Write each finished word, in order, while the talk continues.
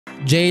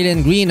Jalen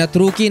Green at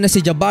rookie na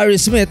si Jabari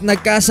Smith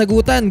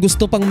nagkasagutan.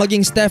 Gusto pang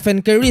maging Stephen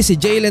Curry si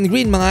Jalen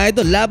Green mga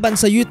idol laban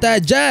sa Utah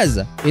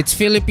Jazz. It's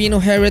Filipino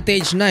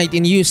Heritage Night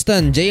in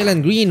Houston.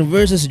 Jalen Green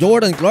versus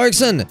Jordan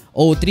Clarkson.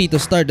 0-3 to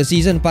start the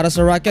season para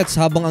sa Rockets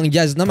habang ang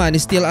Jazz naman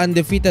is still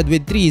undefeated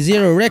with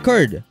 3-0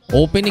 record.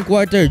 Opening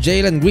quarter,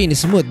 Jalen Green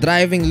smooth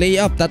driving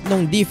layup.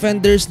 Tatlong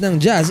defenders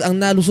ng Jazz ang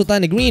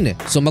nalusutan ni Green.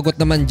 Sumagot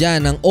naman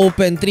dyan ang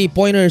open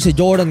 3-pointer si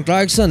Jordan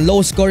Clarkson.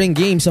 Low scoring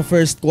game sa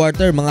first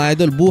quarter mga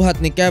idol.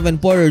 Buhat ni Kevin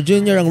Porter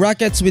Jr. ang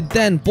Rockets with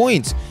 10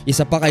 points.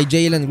 Isa pa kay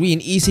Jalen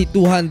Green, easy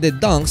two-handed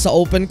dunk sa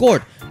open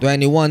court.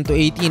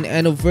 21-18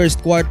 end of first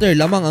quarter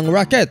lamang ang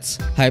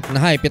Rockets. Hype na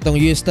hype itong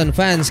Houston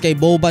fans kay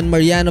Boban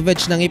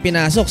Marjanovic nang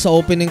ipinasok sa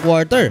opening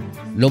quarter.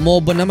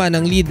 Lumobo naman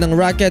ang lead ng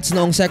Rockets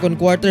noong second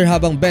quarter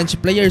habang bench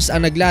players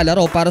ang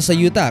naglalaro para sa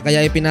Utah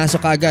kaya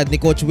ipinasok agad ni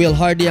Coach Will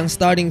Hardy ang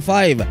starting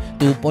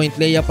 5. 2-point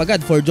layup agad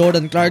for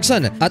Jordan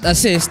Clarkson at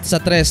assist sa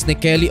 3 ni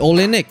Kelly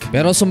Olynyk.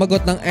 Pero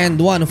sumagot ng end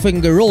 1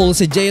 finger roll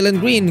si Jalen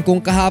Green kung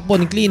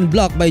kahapon clean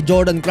block by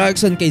Jordan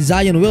Clarkson kay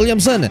Zion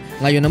Williamson.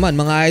 Ngayon naman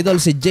mga idol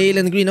si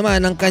Jalen Green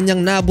naman ang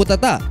kanyang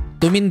nabutata.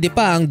 Tumindi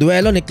pa ang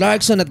duelo ni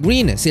Clarkson at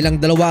Green. Silang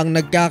dalawa ang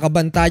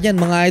nagkakabantayan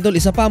mga idol.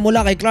 Isa pa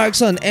mula kay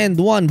Clarkson and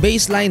 1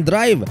 baseline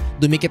drive.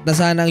 Dumikit na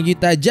sana ang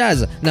Utah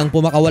Jazz nang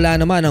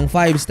pumakawala naman ang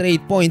 5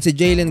 straight points si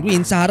Jalen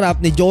Green sa harap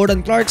ni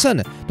Jordan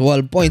Clarkson.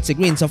 12 points si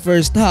Green sa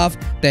first half,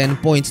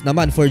 10 points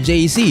naman for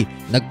JC.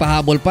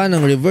 Nagpahabol pa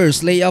ng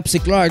reverse layup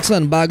si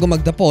Clarkson bago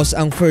magtapos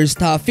ang first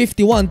half.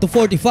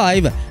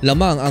 51-45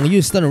 lamang ang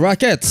Houston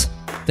Rockets.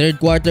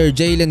 Third quarter,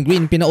 Jalen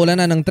Green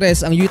pinaulanan ng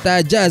 3 ang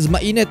Utah Jazz.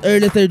 Mainit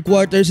early third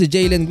quarter si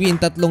Jalen Green,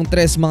 tatlong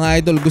 3 mga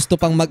idol. Gusto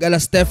pang mag-ala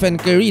Stephen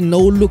Curry,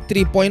 no look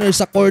 3-pointer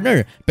sa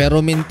corner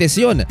pero mintis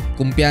yun.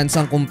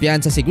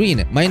 Kumpiyansang-kumpiyansa si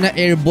Green. May na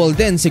airball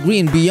din si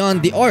Green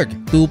beyond the arc.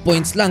 2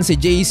 points lang si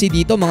JC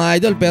dito mga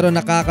idol pero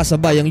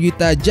nakakasabay ang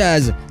Utah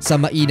Jazz sa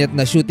mainit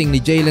na shooting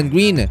ni Jalen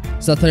Green.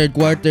 Sa third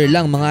quarter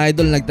lang mga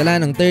idol nagtala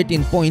ng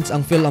 13 points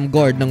ang Philom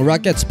guard ng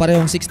Rockets.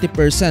 Parehong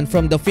 60%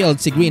 from the field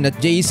si Green at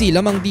JC.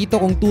 Lamang dito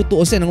kung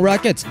tutuusin ng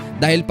Rockets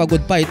dahil pagod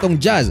pa itong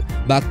Jazz.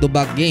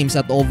 Back-to-back games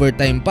at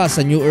overtime pa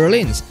sa New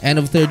Orleans. End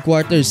of third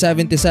quarter,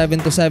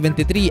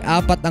 77-73,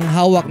 4 ang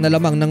hawak na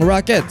lamang ng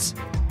Rockets.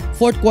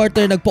 Fourth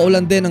quarter,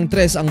 nagpaulan din ng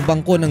 3 ang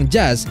bangko ng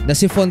Jazz na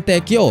si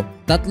Fontecchio.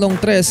 Tatlong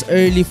 3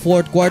 early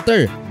fourth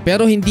quarter.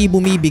 Pero hindi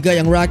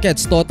bumibigay ang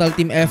Rockets. Total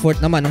team effort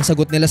naman ang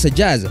sagot nila sa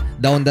Jazz.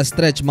 Down the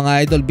stretch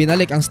mga idol,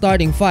 binalik ang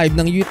starting 5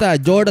 ng Utah.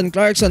 Jordan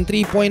Clarkson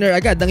 3-pointer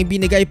agad ang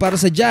ibinigay para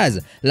sa Jazz.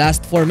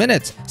 Last 4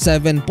 minutes,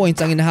 7 points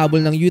ang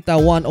inahabol ng Utah,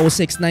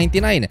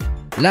 106-99.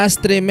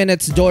 Last 3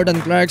 minutes, Jordan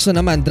Clarkson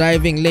naman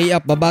driving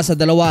layup baba sa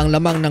 2 ang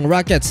lamang ng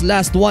Rockets.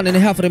 Last 1.5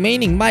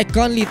 remaining, Mike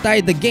Conley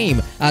tied the game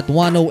at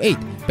 108.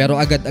 Pero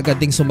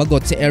agad-agad ding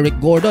sumagot si Eric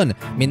Gordon.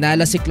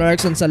 Minala si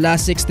Clarkson sa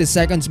last 60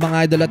 seconds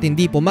mga idol at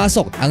hindi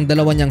pumasok ang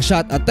dalawa niyang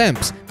shot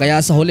attempts. Kaya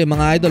sa huli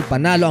mga idol,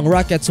 panalo ang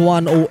Rockets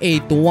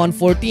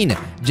 108-114.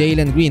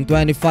 Jalen Green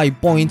 25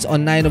 points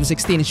on 9 of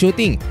 16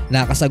 shooting.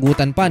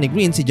 Nakasagutan pa ni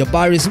Green si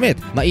Jabari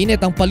Smith. Mainit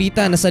ang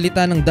palitan na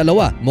salita ng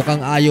dalawa. Mukhang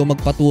ayaw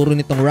magpaturo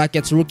nitong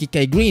Rockets rookie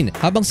kay Green.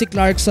 Habang si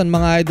Clarkson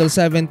mga idol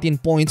 17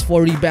 points,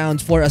 4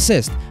 rebounds, 4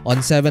 assists on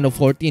 7 of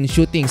 14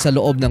 shooting sa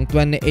loob ng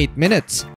 28 minutes.